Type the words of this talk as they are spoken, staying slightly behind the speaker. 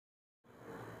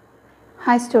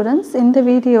Hi students, in the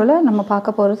video la நம்ம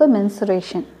பார்க்க போறது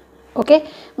mensuration. Okay,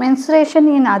 mensuration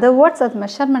in other words அது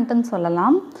measurement ன்னு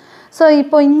சொல்லலாம். So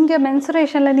இப்போ இங்க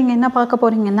mensuration ல நீங்க என்ன பார்க்க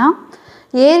போறீங்கன்னா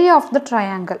area of the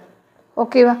triangle.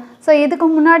 ஓகேவா? So இதுக்கு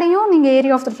முன்னாடியும் நீங்க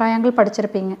area of the triangle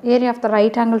படிச்சிருப்பீங்க. Area of the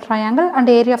right angle triangle and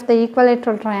area of the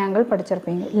equilateral triangle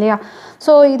படிச்சிருப்பீங்க இல்லையா?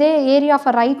 So இதே area of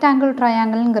a right angle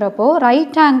triangle ங்கறப்போ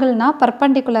right angle னா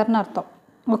perpendicular ன்னு அர்த்தம்.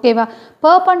 ஓகேவா?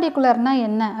 perpendicular னா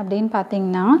என்ன அப்படினு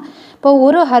பாத்தீங்கன்னா இப்போ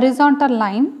ஒரு horizontal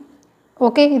line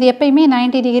ஓகே இது எப்பவுமே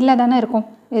 90 டிகிரில தான இருக்கும்.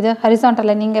 இது horizontal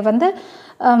line நீங்க வந்து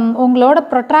உங்களோட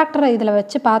protractor இதுல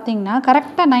வச்சு பாத்தீங்கன்னா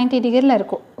கரெக்ட்டா 90 டிகிரில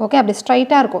இருக்கும். ஓகே அப்படி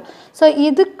ஸ்ட்ரைட்டா இருக்கும். சோ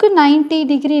இதுக்கு 90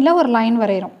 டிகிரில ஒரு லைன்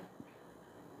வரையறோம்.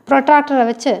 protractor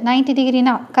வச்சு 90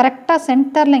 டிகிரினா கரெக்ட்டா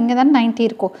சென்டர்ல இங்க தான் 90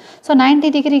 இருக்கும். சோ 90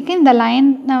 டிகிரிக்கு இந்த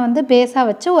லைனை வந்து பேஸா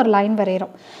வச்சு ஒரு லைன்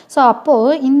வரையறோம். சோ அப்போ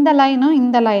இந்த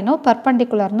லைனும்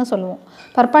பெர்பெண்டிகுலர்னு சொல்லுவோம்.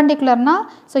 பெர்பெண்டிகுலர்னா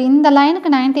சோ இந்த லைனுக்கு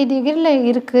 90 டிகிரில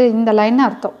இருக்கு இந்த லைன்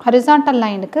அர்த்தம். ஹரிசான்டல்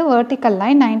லைனுக்கு வெர்டிகல்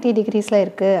லைன் 90 டிகிரிஸ்ல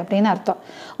இருக்கு அப்படினு அர்த்தம்.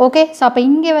 ஓகே சோ அப்ப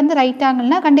இங்க வந்து ரைட்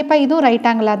ஆங்கிள்னா கண்டிப்பா இதுவும் ரைட்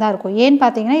ஆங்கிளா தான் இருக்கும். ஏன்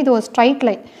பாத்தீங்கன்னா இது ஒரு ஸ்ட்ரைட்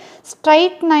லைன்.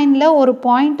 ஸ்ட்ரைட் லைன்ல ஒரு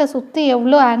பாயிண்ட சுத்தி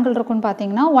எவ்வளவு ஆங்கிள் இருக்குன்னு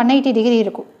பாத்தீங்கன்னா 180 டிகிரி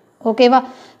இருக்கும். ஓகேவா?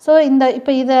 சோ இந்த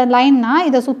இப்போ இத லைன்னா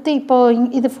இத சுத்தி இப்போ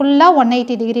இது ஃபுல்லா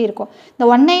 180 டிகிரி இருக்கும். இந்த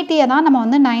 180 தான் நம்ம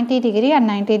வந்து 90 டிகிரி and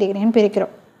 90 டிகிரின்னு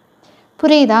பிரிக்கிறோம்.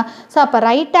 புரியுதா? சோ அப்ப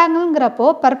ரைட் ஆங்கிள்ங்கறப்போ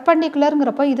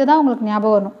பெர்பெண்டிகுலர்ங்கறப்போ இதுதான் உங்களுக்கு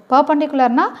ஞாபகம் வரும்.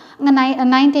 பெர்பெண்டிகுலர்னா அங்க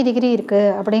 90 டிகிரி இருக்கு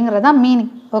அப்படிங்கறது தான்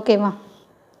மீனிங். ஓகேவா?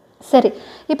 சரி.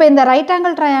 இப்போ இந்த ரைட்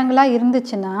ஆங்கிள் ட்ரையாங்கிளா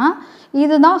இருந்துச்சுனா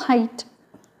இதுதான் ஹைட்.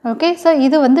 ஓகே சோ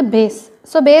இது வந்து பேஸ்.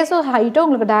 சோ பேஸும் ஹைட்டும்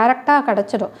உங்களுக்கு டைரக்ட்டா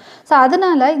கிடைச்சிடும். சோ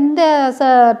அதனால இந்த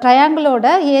ட்ரையாங்கிளோட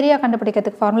ஏரியா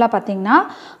கண்டுபிடிக்கிறதுக்கு ஃபார்முலா பாத்தீங்கன்னா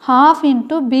half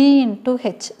into b into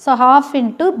h. So half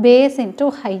into base into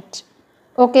height.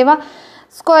 ஓகேவா?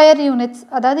 ஸ்கொயர் யூனிட்ஸ்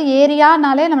அதாவது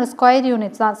ஏரியானாலே நம்ம ஸ்கொயர்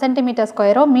யூனிட்ஸ் தான். சென்டிமீட்டர்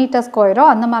ஸ்கொயரோ மீட்டர் ஸ்கொயரோ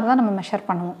அந்த மாதிரி தான் நம்ம மெஷர்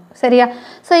பண்ணுவோம். சரியா?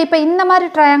 சோ இப்போ இந்த மாதிரி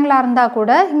ட்ரையாங்கிளா இருந்தா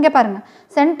கூட இங்க பாருங்க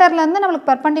சென்டர்ல இருந்து நமக்கு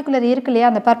பெர்பெண்டிகுலர் இருக்கு இல்லையா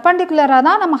அந்த பெர்பெண்டிகுலரா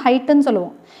தான் நம்ம ஹைட்னு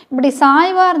சொல்லுவோம். இப்படி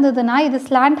சாய்வா இருந்ததுனா இது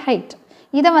ஸ்லாண்ட் ஹைட்.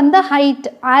 இத வந்து ஹைட்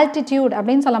ஆல்டிட்யூட்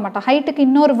அப்படினு சொல்ல மாட்டோம். ஹைட்டுக்கு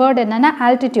இன்னொரு வேர்ட் என்னன்னா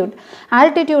ஆல்டிட்யூட்.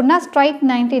 ஆல்டிட்யூட்னா ஸ்ட்ரைட்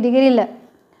 90 டிகிரில.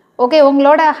 ஓகே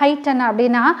உங்களோட ஹைட் என்ன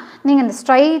அப்படினா நீங்க இந்த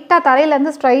ஸ்ட்ரைட்டா தரையில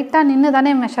இருந்து ஸ்ட்ரைட்டா நின்னு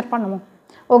தானே மெஷர் பண்ணுவோம்.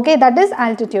 Okay, that is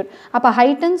altitude. அப்ப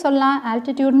height ன்னு சொல்லலாம்,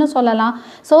 altitude ன்னு சொல்லலாம்.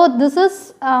 So this is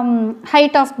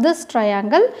height of this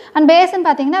triangle and base ன்னு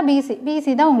பாத்தீங்கன்னா BC.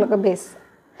 BC தான் உங்களுக்கு base.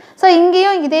 So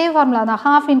இங்கேயும் இதே ஃபார்முலா தான்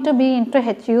half into b into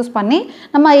h use பண்ணி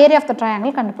நம்ம area of the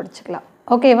triangle கண்டுபிடிச்சுக்கலாம்.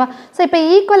 ஓகேவா? So இப்போ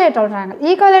equilateral triangle.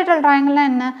 Equilateral triangle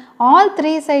என்ன? All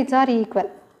three sides are equal.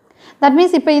 That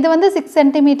means இப்போ இது வந்து 6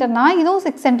 cm னா இதுவும்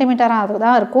 6 cm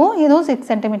தான் இருக்கும். இதுவும் 6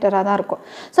 cm தான் இருக்கும்.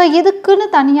 சோ இதுக்குன்னு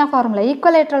தனியா ஃபார்முலா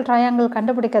equilateral triangle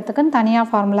கண்டுபிடிக்கிறதுக்கு தனியா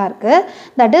ஃபார்முலா இருக்கு.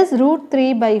 That is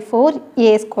 √3/4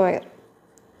 a square.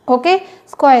 Okay,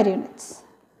 square units.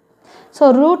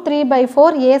 So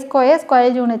 √3/4 a square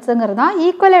square unitsங்கிறது தான்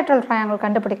equilateral triangle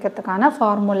கண்டுபிடிக்கிறதுக்கான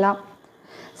ஃபார்முலா.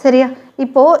 சரியா?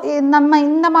 இப்போ நம்ம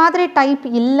இந்த மாதிரி டைப்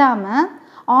இல்லாம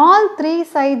all three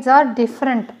sides are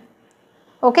different.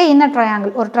 Okay in a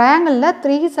triangle ஒரு triangleல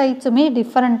 3 sides-உமே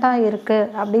டிஃபரண்டா இருக்கு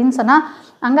அப்படினு சொன்னா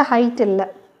அங்க ஹைட் இல்ல.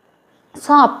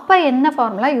 சோ அப்ப என்ன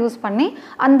ஃபார்முலா யூஸ் பண்ணி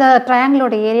அந்த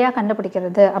triangleோட ஏரியா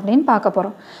கண்டுபிடிக்கிறது அப்படினு பார்க்க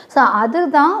போறோம். சோ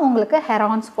அதுதான் உங்களுக்கு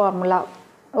Heron's formula.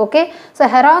 Okay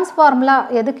so Heron's formula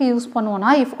எதுக்கு யூஸ்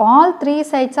பண்ணுவோம்னா if all three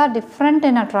sides are different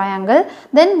in a triangle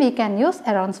then we can use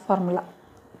Heron's formula.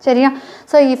 சரியா?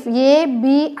 So if A, B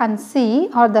and C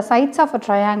are the sides of a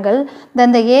triangle, then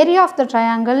the area of the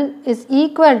triangle is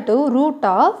equal to root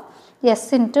of S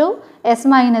into S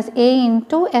minus A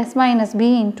into S minus B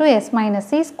into S minus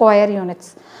C square units,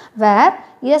 where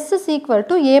S is equal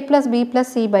to A plus B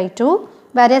plus C by 2,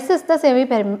 where S is the semi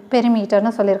perimeter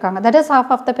னு சொல்லிருக்காங்க. That is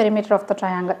half of the perimeter of the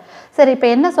triangle. சரி இப்போ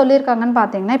என்ன சொல்லிருக்காங்கன்னு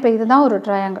பாத்தீங்கன்னா இப்போ இதுதான் ஒரு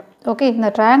triangle. Okay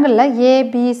இந்த triangleல A,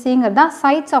 B, Cங்கிறது தான்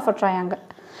sides of a triangle.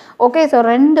 Okay so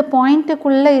ரெண்டு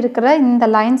பாயிண்ட்க்குள்ள இருக்கிற இந்த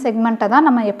லைன் செக்மெண்ட்ட தான்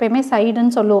நம்ம எப்பவுமே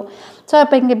சைடுன்னு சொல்லுவோம். சோ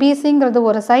இப்போ இங்க BCங்கிறது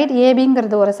ஒரு சைடு,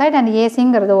 ABங்கிறது ஒரு சைடு and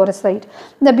ACங்கிறது ஒரு சைடு.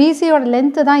 இந்த BC யோட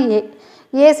லெந்த் தான் A,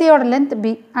 AC யோட லெந்த்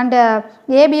B and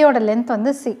AB யோட லெந்த்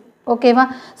வந்து C. ஓகேவா?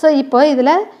 சோ இப்போ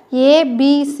இதுல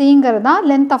ABCங்கிறது தான்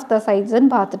length of the sides ன்னு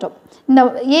பார்த்துட்டோம். இந்த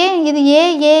A இது A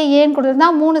ன்னு கொடுத்தா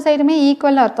மூணு சைடுமே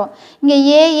ஈக்குவல் அர்த்தம். இங்க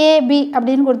AAB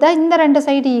அப்படினு கொடுத்தா இந்த ரெண்டு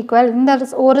சைடு ஈக்குவல், இந்த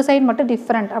ஒரு சைடு மட்டும்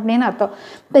டிஃபரண்ட் அப்படினு அர்த்தம்.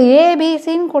 இப்போ ABC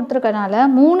ன்னு கொடுத்திருக்கனால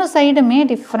மூணு சைடுமே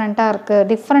டிஃபரண்டா இருக்கு,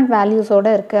 டிஃபரண்ட் வேல்யூஸோட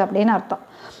இருக்கு அப்படினு அர்த்தம்.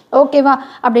 ஓகேவா?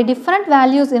 அப்படி டிஃபரண்ட்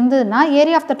வேல்யூஸ் இருந்ததுனா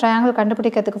ஏரியா ஆஃப் தி ட்ரையாங்கிள்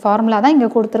கண்டுபிடிக்கிறதுக்கு ஃபார்முலா தான் இங்க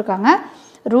கொடுத்திருக்காங்க.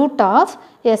 root of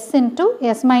S into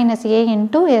S minus A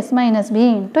into S minus B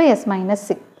into S minus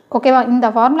C. ஓகேவா? இந்த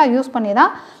ஃபார்முலா யூஸ் பண்ணி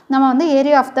தான் நம்ம வந்து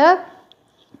ஏரியா ஆஃப் தி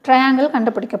ட்ரையாங்கிள்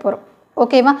கண்டுபிடிக்க போறோம்.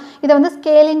 ஓகேவா? இதை வந்து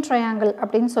ஸ்கேலின் ட்ரையாங்கிள்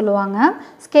அப்படின்னு சொல்லுவாங்க.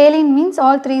 ஸ்கேலின் means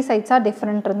all 3 sides are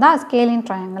different இருந்தால் ஸ்கேலின்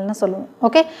ட்ரையாங்கிள்னு சொல்லுவோம்.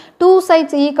 ஓகே, 2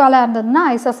 sides ஈக்குவலாக இருந்ததுன்னா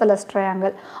isosceles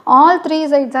triangle, all 3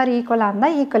 sides R ஈக்குவலாக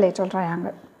இருந்தால் ஈக்குவலேட்ரல்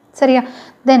ட்ரையாங்கிள். சரியா?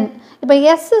 தென் இப்போ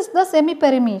S is the semi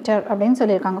perimeter அப்படின்னு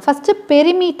சொல்லியிருக்காங்க. ஃபஸ்ட்டு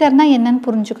பெரிமீட்டர்னால் என்னன்னு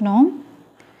புரிஞ்சுக்கணும்.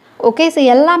 ஓகே, ஸோ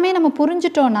எல்லாமே நம்ம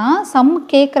புரிஞ்சிட்டோன்னா சம்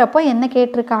கேட்குறப்போ என்ன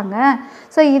கேட்டிருக்காங்க,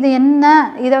 ஸோ இது என்ன,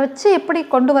 இதை வச்சு எப்படி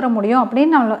கொண்டு வர முடியும்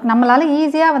அப்படின்னு நம்மளால்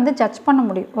ஈஸியாக வந்து ஜட்ஜ் பண்ண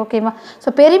முடியும். ஓகேவா?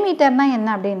 ஸோ பெரிமீட்டர்னால் என்ன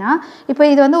அப்படின்னா, இப்போ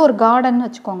இது வந்து ஒரு கார்டன்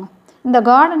வச்சுக்கோங்க. இந்த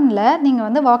கார்டனில் நீங்கள்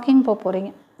வந்து வாக்கிங்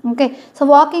போகிறீங்க. ஓகே, ஸோ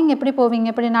வாக்கிங் எப்படி போவீங்க?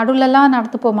 இப்படி நடுவில்லாம்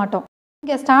நடந்து போக மாட்டோம்.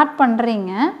 இங்கே ஸ்டார்ட்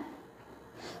பண்ணுறீங்க,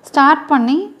 ஸ்டார்ட்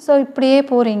பண்ணி ஸோ இப்படியே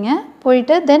போகிறீங்க,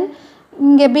 போயிட்டு தென்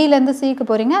இங்கே பிலேருந்து சிக்கு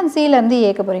போகிறீங்க, அந்த சிலேருந்து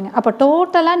ஏக்கு போகிறீங்க. அப்போ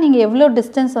டோட்டலாக நீங்கள் எவ்வளோ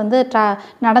டிஸ்டன்ஸ் வந்து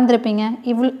நடந்திருப்பீங்க?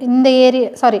 இந்த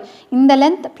ஏரியா இந்த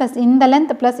லென்த் ப்ளஸ் இந்த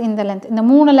லென்த் ப்ளஸ் இந்த லென்த், இந்த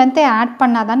 3 லென்த்தை ஆட்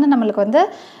பண்ணால் தானே நம்மளுக்கு வந்து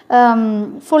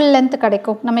ஃபுல் லென்த்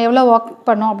கிடைக்கும். நம்ம எவ்வளோ வாக்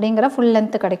பண்ணோம் அப்படிங்கிற ஃபுல்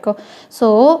லென்த் கிடைக்கும். ஸோ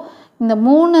இந்த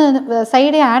 3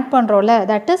 சைடே add பண்ணுறோம்ல,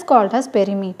 that is called as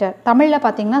perimeter. தமிழில்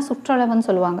பார்த்திங்கன்னா சுற்றளவுன்னு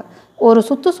சொல்லுவாங்க. ஒரு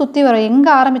சுற்றி வரும்,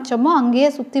 எங்கே ஆரம்பித்தோமோ அங்கேயே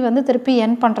சுற்றி வந்து திருப்பி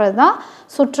என் பண்ணுறது தான்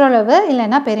சுற்றளவு,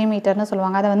 இல்லைன்னா பெரிமீட்டர்னு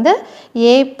சொல்லுவாங்க. அதை வந்து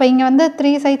இப்போ இங்கே வந்து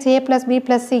 3 sides A + B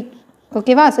 + C.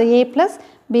 ஓகேவா? ஸோ A +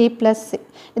 B + C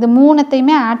இது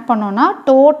 3த்தையுமே ஆட் பண்ணோன்னா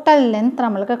டோட்டல் லென்த்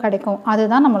நம்மளுக்கு கிடைக்கும்.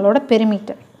 அதுதான் நம்மளோட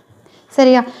பெரிமீட்டர்.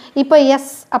 சரியா? இப்போ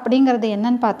எஸ் அப்படிங்கிறது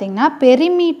என்னன்னு பார்த்தீங்கன்னா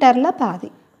பெரிமீட்டரில்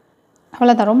பாதி,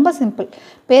 அவ்வளோதான், ரொம்ப சிம்பிள்.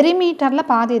 பெரிமீட்டரில்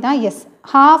பாதி தான் S,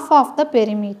 half of the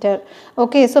perimeter.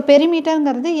 Okay, so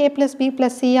பெரிமீட்டருங்கிறது A + B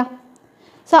 + C.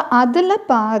 So அதில்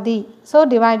பாதி, ஸோ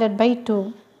டிவைடட் பை 2.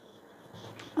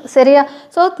 சரியா?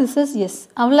 So this is S.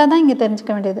 அவ்வளோதான் இங்கே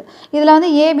தெரிஞ்சுக்க வேண்டியது. இதில் வந்து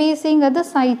ஏபிசிங்கிறது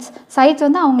சைட்ஸ்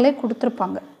வந்து அவங்களே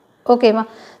கொடுத்துருப்பாங்க. ஓகேவா?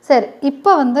 சரி,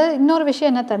 இப்போ வந்து இன்னொரு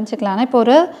விஷயம் என்ன தெரிஞ்சுக்கலாம்னா, இப்போ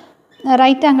ஒரு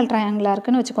ரைட் ஆங்கிள் ட்ரையாங்கிளாக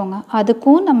இருக்குதுன்னு வச்சுக்கோங்க,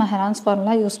 அதுக்கும் நம்ம ஹெரான்ஸ்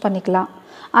ஃபார்முலா யூஸ் பண்ணிக்கலாம்.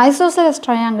 ஐசோசெலஸ்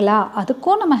ட்ரையாங்கிளா,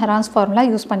 அதுக்கும் நம்ம ஹெரான்ஸ் ஃபார்முலா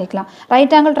யூஸ் பண்ணிக்கலாம்.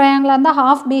 ரைட் ஆங்கிள் ட்ரையாங்கிளாக இருந்தால்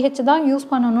 ½ BH தான் யூஸ்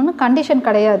பண்ணணும்னு கண்டிஷன்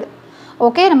கிடையாது.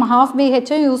 ஓகே, நம்ம ½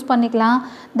 BHம் யூஸ் பண்ணிக்கலாம்.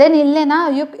 தென் இல்லைன்னா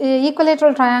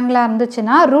ஈக்குவலேட்ரல் ட்ரையாங்கிளாக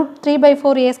இருந்துச்சுன்னா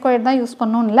 √3/4a² தான் யூஸ்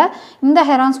பண்ணணும், இல்லை இந்த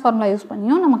ஹெரான்ஸ் ஃபார்முலா யூஸ்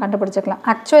பண்ணியும் நம்ம கண்டுபிடிச்சிக்கலாம்.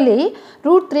 Actually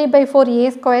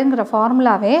 √3/4a²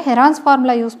 ஃபார்முலாவே Heron's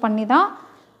formula use பண்ணி தான்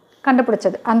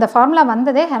கண்டுபிடிச்சது. அந்த ஃபார்முலா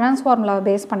வந்ததே ஹெரான்ஸ் ஃபார்முலாவை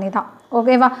பேஸ் பண்ணி தான்.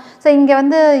 ஓகேவா? ஸோ இங்கே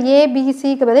வந்து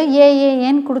ஏபிசிக்கு பதில்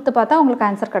ஏஏஏன்னு கொடுத்து பார்த்தா உங்களுக்கு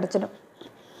ஆன்சர் கிடச்சிடும்.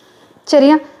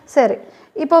 சரியா? சரி,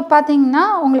 இப்போ பார்த்தீங்கன்னா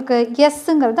உங்களுக்கு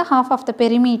எஸ்ஸுங்கிறது ½ ஆஃப் த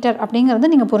பெரிமீட்டர்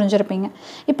அப்படிங்கிறது நீங்கள் புரிஞ்சுருப்பீங்க.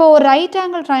 இப்போ ஒரு ரைட்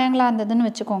ஆங்கிள் ட்ரையாங்கிளாக இருந்ததுன்னு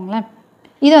வச்சுக்கோங்களேன்.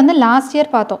 இது வந்து லாஸ்ட் இயர்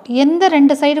பார்த்தோம். எந்த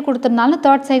 2 சைடு கொடுத்துருந்தாலும்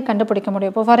 3rd சைடு கண்டுபிடிக்க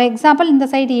முடியும். இப்போ ஃபார் எக்ஸாம்பிள் இந்த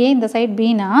சைடு ஏ, இந்த சைடு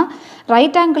பின்னா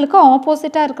ரைட் ஆங்கிளுக்கு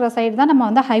ஆப்போசிட்டாக இருக்கிற சைடு தான் நம்ம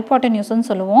வந்து ஹைப்போட்டென்யூஸ்ன்னு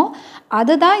சொல்லுவோம்.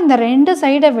 அதுதான் இந்த 2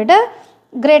 சைடை விட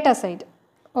கிரேட்டர் சைடு.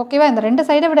 ஓகேவா? இந்த 2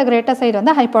 சைடை விட கிரேட்டர் சைடு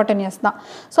வந்து ஹைப்போட்டென்யூஸ் தான்.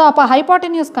 ஸோ அப்போ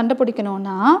ஹைப்போட்டென்யூஸ்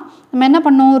கண்டுபிடிக்கணும்னா நம்ம என்ன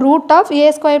பண்ணுவோம்?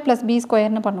 √(a² +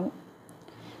 b²)ன்னு பண்ணுவோம்.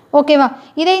 ஓகேவா?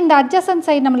 இதே இந்த அட்ஜசன்ட்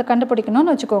சைடு நம்மளுக்கு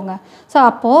கண்டுபிடிக்கணும்னு வச்சுக்கோங்க. ஸோ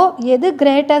அப்போது எது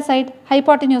கிரேட்டர் சைடு?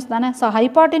 ஹைப்போட்டென்யூஸ் தானே. ஸோ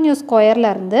ஹைப்போட்டென்யூஸ்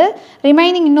ஸ்கொயர்லேருந்து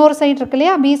ரிமைனிங் இன்னொரு சைடு இருக்கு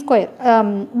இல்லையா,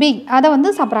 b², அதை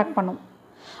வந்து சப்ராக்ட் பண்ணுவோம்.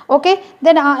 ஓகே,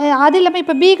 தென் அது இல்லாமல்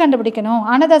இப்போ பி கண்டுபிடிக்கணும்,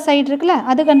 அனதர் சைடு இருக்குல்ல,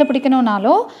 அது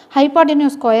கண்டுபிடிக்கணும்னாலும்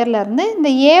ஹைப்போட்டென்யூஸ் ஸ்கொயர்லேருந்து இந்த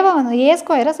ஏவை வந்து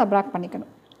a² சப்ராக்ட்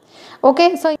பண்ணிக்கணும். ஓகே,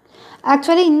 ஸோ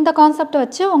ஆக்சுவலி இந்த கான்செப்டை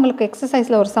வச்சு உங்களுக்கு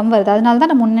எக்ஸசைஸில் ஒரு சம் வருது, அதனால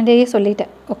தான் நான் முன்னாடியே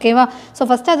சொல்லிட்டேன். ஓகேவா? ஸோ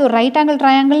ஃபஸ்ட்டு அது ஒரு ரைட் ஆங்கிள்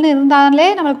ட்ரையாங்கிள்னு இருந்தாலே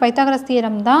நம்மளுக்கு பைத்தாகரஸ்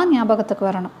தியரம் தான் ஞாபகத்துக்கு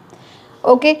வரணும்.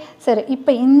 ஓகே, சரி,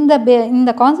 இப்போ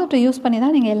இந்த கான்செப்டை யூஸ் பண்ணி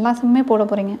தான் நீங்கள் எல்லா சம்மே போட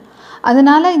போகிறீங்க.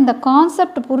 அதனால் இந்த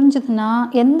கான்செப்ட் புரிஞ்சுதுன்னா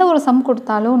எந்த ஒரு சம்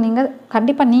கொடுத்தாலும் நீங்கள்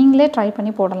கண்டிப்பாக நீங்களே ட்ரை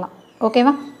பண்ணி போடலாம்.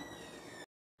 ஓகேவா?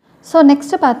 ஸோ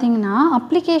நெக்ஸ்ட்டு பார்த்தீங்கன்னா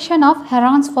application of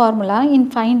Heron's formula in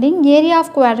finding area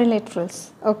of குவாட்ரிலேட்ரல்ஸ்.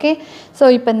 Okay, so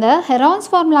இப்போ இந்த ஹெரான்ஸ்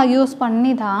ஃபார்முலா யூஸ்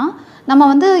பண்ணி தான் நம்ம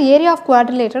வந்து ஏரியா ஆஃப்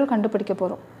குவாட்ரிலேட்ரல் கண்டுபிடிக்க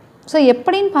போகிறோம். ஸோ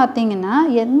எப்படின்னு பார்த்தீங்கன்னா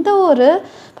எந்த ஒரு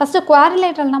ஃபஸ்ட்டு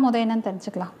குவாட்ரிலேட்ரல்னால் முதல் என்னன்னு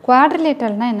தெரிஞ்சுக்கலாம்.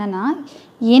 குவாட்ரிலேட்ரல்னால் என்னென்னா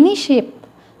any shape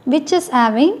which is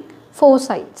having 4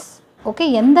 sides. Okay,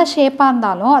 எந்த ஷேப்பாக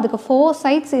இருந்தாலும் அதுக்கு 4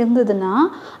 sides இருந்ததுன்னா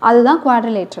அதுதான்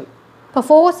குவாட்ரிலேட்ரல். இப்போ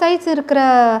 4 sides இருக்கிற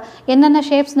என்னென்ன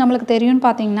ஷேப்ஸ் நம்மளுக்கு தெரியும்னு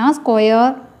பார்த்தீங்கன்னா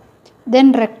ஸ்கொயர்,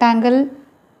 தென் ரெக்டாங்கிள்,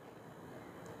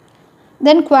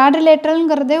 தென்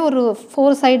குவாட்ரிலேட்ரல்ங்கிறதே ஒரு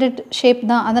 4 sided ஷேப்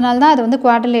தான். அதனால தான் அது வந்து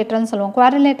குவாட்ரிலேட்ரல்னு சொல்லுவோம்.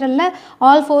 குவாட்ரிலேட்ரலில்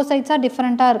ஆல் 4 sides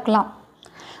டிஃப்ரெண்ட்டாக இருக்கலாம்.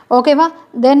 ஓகேவா?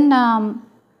 தென்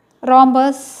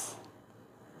ராம்பஸ்,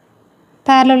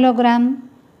 parallelogram,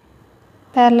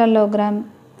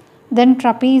 தென்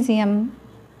ட்ரபீசியம்.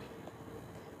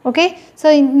 ஓகே, ஸோ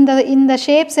இந்த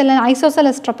ஷேப்ஸ் எல்லாம்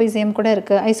ஐசோசெலஸ் ட்ரபீசியம் கூட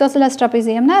இருக்குது. ஐசோசெலஸ்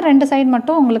ட்ரபீசியம்னா 2 சைடு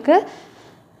மட்டும் உங்களுக்கு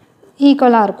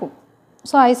ஈக்குவலாக இருக்கும்.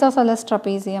 So isosceles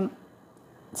trapezium.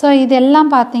 ஸோ இதெல்லாம்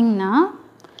பார்த்தீங்கன்னா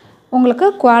உங்களுக்கு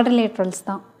குவாட்ரிலேட்ரல்ஸ்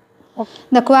தான்.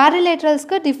 இந்த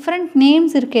குவாட்ரிலேட்ரல்ஸ்க்கு டிஃப்ரெண்ட்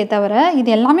நேம்ஸ் இருக்கே தவிர இது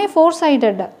எல்லாமே 4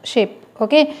 சைடட் ஷேப்.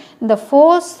 ஓகே, இந்த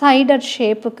 4 சைடட்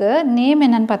ஷேப்புக்கு நேம்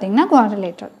என்னன்னு பார்த்தீங்கன்னா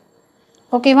குவாட்ரிலேட்ரல்.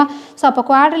 ஓகேவா? ஸோ அப்போ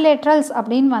குவாட்ரிலேட்ரல்ஸ்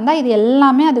அப்படின்னு வந்தால் இது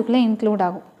எல்லாமே அதுக்குள்ளே இன்க்ளூட்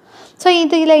ஆகும். ஸோ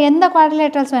இதில் எந்த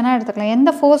குவாட்ரிலேட்ரல்ஸ் வேணால் எடுத்துக்கலாம். எந்த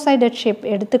 4 சைடட் ஷேப்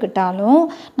எடுத்துக்கிட்டாலும்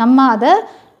நம்ம அதை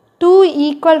 2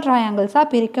 ஈக்குவல் ட்ரையாங்கிள்ஸாக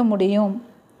பிரிக்க முடியும்.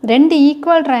 2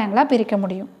 ஈக்குவல் ட்ரையாங்கிளாக பிரிக்க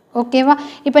முடியும். ஓகேவா?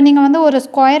 இப்போ நீங்கள் வந்து ஒரு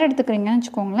ஸ்கொயர் எடுத்துக்கிறீங்கன்னு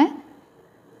வச்சுக்கோங்களேன்.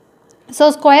 ஸோ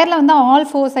ஸ்கொயரில் வந்து ஆல்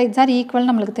 4 சைட்ஸ் ஆர் ஈக்குவல்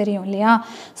நம்மளுக்கு தெரியும் இல்லையா?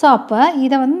 ஸோ அப்போ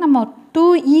இதை வந்து நம்ம 2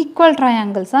 ஈக்குவல்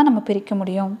ட்ரையாங்கிள்ஸாக நம்ம பிரிக்க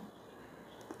முடியும்.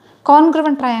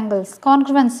 கான்க்ருவன்ட் ட்ரையாங்கிள்ஸ்,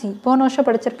 கான்க்ருவன்சி போன வருஷம்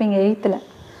படிச்சிருப்பீங்க 8th.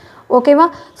 ஓகேவா?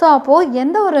 ஸோ அப்போது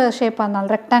எந்த ஒரு ஷேப்பாக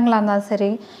இருந்தாலும், ரெக்டாங்கிளாக இருந்தாலும்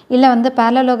சரி, இல்லை வந்து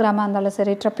பேரலோகிராமாக இருந்தாலும்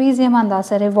சரி, ட்ரப்பீசியமாக இருந்தாலும்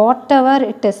சரி, what ever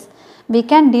it is, we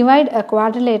can divide a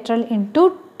quadrilateral into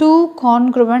 2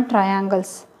 congruent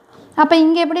triangles. அப்போ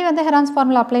இங்கே எப்படி வந்து ஹெரான்ஸ்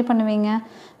ஃபார்முலா அப்ளை பண்ணுவீங்க?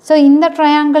 ஸோ இந்த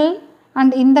ட்ரையாங்கிள்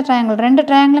அண்ட் இந்த ட்ரையாங்கிள் 2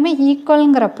 ட்ரையாங்கிளுமே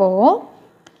ஈக்குவலுங்கிறப்போ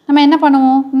நம்ம என்ன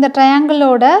பண்ணுவோம்? இந்த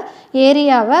ட்ரையாங்கிளோட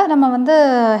ஏரியாவை நம்ம வந்து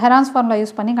ஹெரான்ஸ் ஃபார்முலா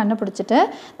யூஸ் பண்ணி கண்டுபிடிச்சிட்டு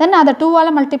தென் அதை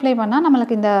 2ஆல் மல்டிப்ளை பண்ணால்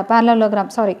நம்மளுக்கு இந்த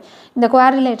பேரலோகிராம் இந்த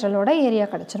குவாட்ரிலேட்ரலோட ஏரியா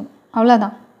கிடச்சிரும்.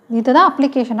 அவ்வளோதான். இதுதான்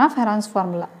அப்ளிகேஷன் ஆஃப் ஹெரான்ஸ்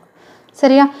ஃபார்முலா.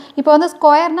 சரியா? இப்போ வந்து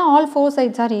ஸ்கொயர்னால் all 4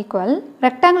 sides are equal.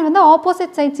 Rectangle வந்து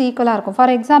ஆப்போசிட் சைட்ஸ் ஈக்குவலாக இருக்கும்.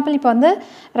 ஃபார் எக்ஸாம்பிள் இப்போ வந்து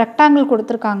ரெக்டாங்கிள்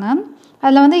கொடுத்துருக்காங்க,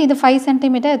 அதில் வந்து இது 5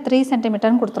 சென்டிமீட்டர் 3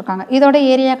 சென்டிமீட்டர்னு கொடுத்துருக்காங்க. இதோட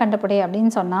ஏரியா கண்டுபிடி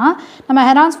அப்படின்னு சொன்னால் நம்ம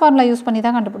ஹெரான்ஸ் ஃபார்முலா யூஸ் பண்ணி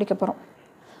தான் கண்டுபிடிக்க போகிறோம்.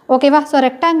 ஓகேவா? ஸோ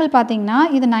ரெக்டாங்கிள் பார்த்தீங்கன்னா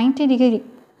இது 90 degree.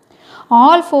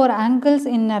 All 4 angles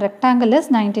in a rectangle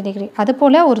is 90 degree.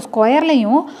 அதுபோல் ஒரு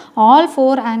ஸ்கொயர்லேயும் all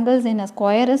 4 angles in a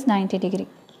square is 90 degree.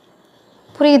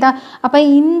 புரியுதா? அப்போ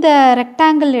இந்த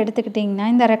ரெக்டாங்கிள் எடுத்துக்கிட்டிங்கன்னா,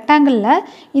 இந்த ரெக்டாங்கிளில்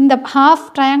இந்த ஹாஃப்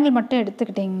ட்ரையாங்கிள் மட்டும்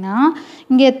எடுத்துக்கிட்டிங்கன்னா,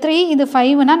 இங்கே 3 இது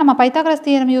 5னா நம்ம பைத்தாகரஸ்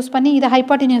தியரம் யூஸ் பண்ணி இதை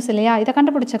ஹைப்போட்டென்யூஸ் இல்லையா, இதை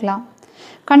கண்டுபிடிச்சிக்கலாம்.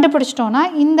 கண்டுபிடிச்சிட்டோன்னா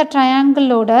இந்த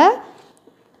ட்ரையாங்கிளோட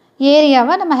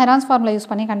ஏரியாவை நம்ம ஹெரான்ஸ் ஃபார்முலா யூஸ்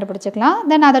பண்ணி கண்டுபிடிச்சிக்கலாம்.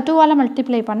 தென் அதை 2ஆல்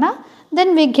மல்டிப்ளை பண்ணால்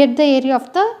தென் we get the area of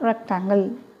the rectangle.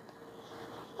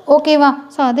 ஓகேவா?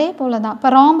 ஸோ அதே போல் தான்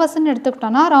இப்போ ராம்பஸ்ன்னு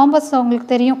எடுத்துக்கிட்டோன்னா, ராம்பஸ் உங்களுக்கு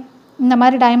தெரியும் இந்த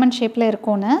மாதிரி டைமண்ட் ஷேப்பில்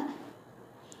இருக்கும்னு.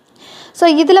 ஸோ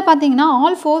இதில் பார்த்தீங்கன்னா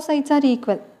all 4 sides are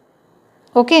equal.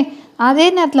 Okay, அதே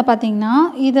நேரத்தில் பார்த்தீங்கன்னா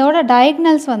இதோட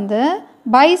டயக்னல்ஸ் வந்து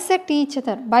bisect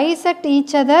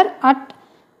each other at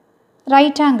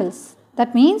right angles.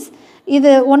 That means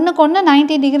இது ஒன்றுக்கு ஒன்று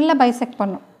 90 டிகிரியில் பைசெக்ட்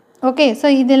பண்ணும். ஓகே, ஸோ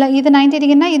இது 90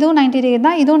 டிகிரினா இதுவும் 90 டிகிரி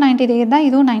தான், இதுவும் 90 டிகிரி தான்,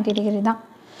 இதுவும் 90 டிகிரி தான்.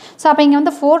 ஸோ அப்போ இங்கே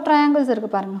வந்து 4 ட்ரையாங்கிள்ஸ்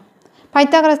இருக்குது பாருங்கள்.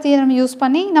 பைத்தாகரஸ் தியரம் யூஸ்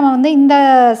பண்ணி நம்ம வந்து இந்த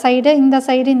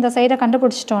சைடை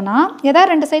கண்டுபிடிச்சிட்டோன்னா, ஏதாவது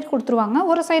 2 சைடு கொடுத்துருவாங்க,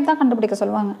 ஒரு சைடு தான் கண்டுபிடிக்க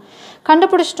சொல்லுவாங்க.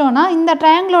 கண்டுபிடிச்சிட்டோன்னா இந்த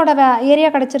ட்ரையாங்கிளோட ஏரியா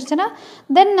கிடச்சிருச்சுன்னா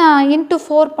தென் இன்ட்டு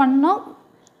 4 பண்ணோம்,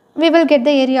 we will get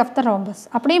the area of the rhombus.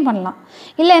 அப்படியும் பண்ணலாம்.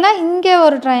 இல்லைன்னா இங்கே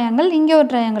ஒரு ட்ரையாங்கிள் இங்கே ஒரு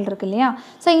ட்ரையாங்கிள் இருக்குது இல்லையா,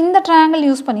 ஸோ இந்த ட்ரையாங்கிள்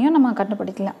யூஸ் பண்ணியும் நம்ம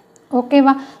கண்டுபிடிக்கலாம்.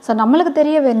 ஓகேவா? ஸோ நம்மளுக்கு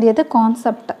தெரிய வேண்டியது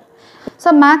கான்செப்ட்.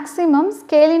 ஸோ மேக்ஸிமம்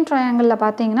ஸ்கேலின் ட்ரையாங்கிளில்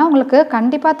பார்த்தீங்கன்னா உங்களுக்கு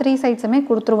கண்டிப்பாக 3 சைட்ஸுமே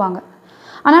கொடுத்துருவாங்க.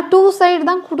 ஆனால் 2 சைடு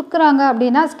தான் கொடுக்குறாங்க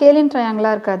அப்படின்னா ஸ்கேலின்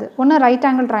ட்ரையாங்கிளாக இருக்காது, ஒன்று ரைட்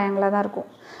ஆங்கிள் ட்ரையாங்கிளாக தான் இருக்கும்.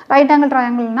 Right angle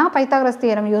ட்ரையாங்கிள்னா Pythagoras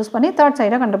theorem use பண்ணி 3rd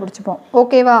சைடை கண்டுபிடிச்சிப்போம்.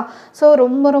 ஓகேவா? ஸோ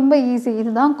ரொம்ப ஈஸி.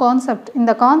 இதுதான் கான்செப்ட்.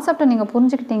 இந்த கான்செப்டை நீங்கள்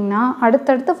புரிஞ்சுக்கிட்டிங்கன்னா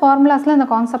அடுத்தடுத்து ஃபார்முலாஸில் இந்த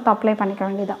கான்செப்ட் அப்ளை பண்ணிக்க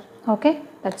வேண்டியதான். Okay,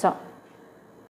 that's all.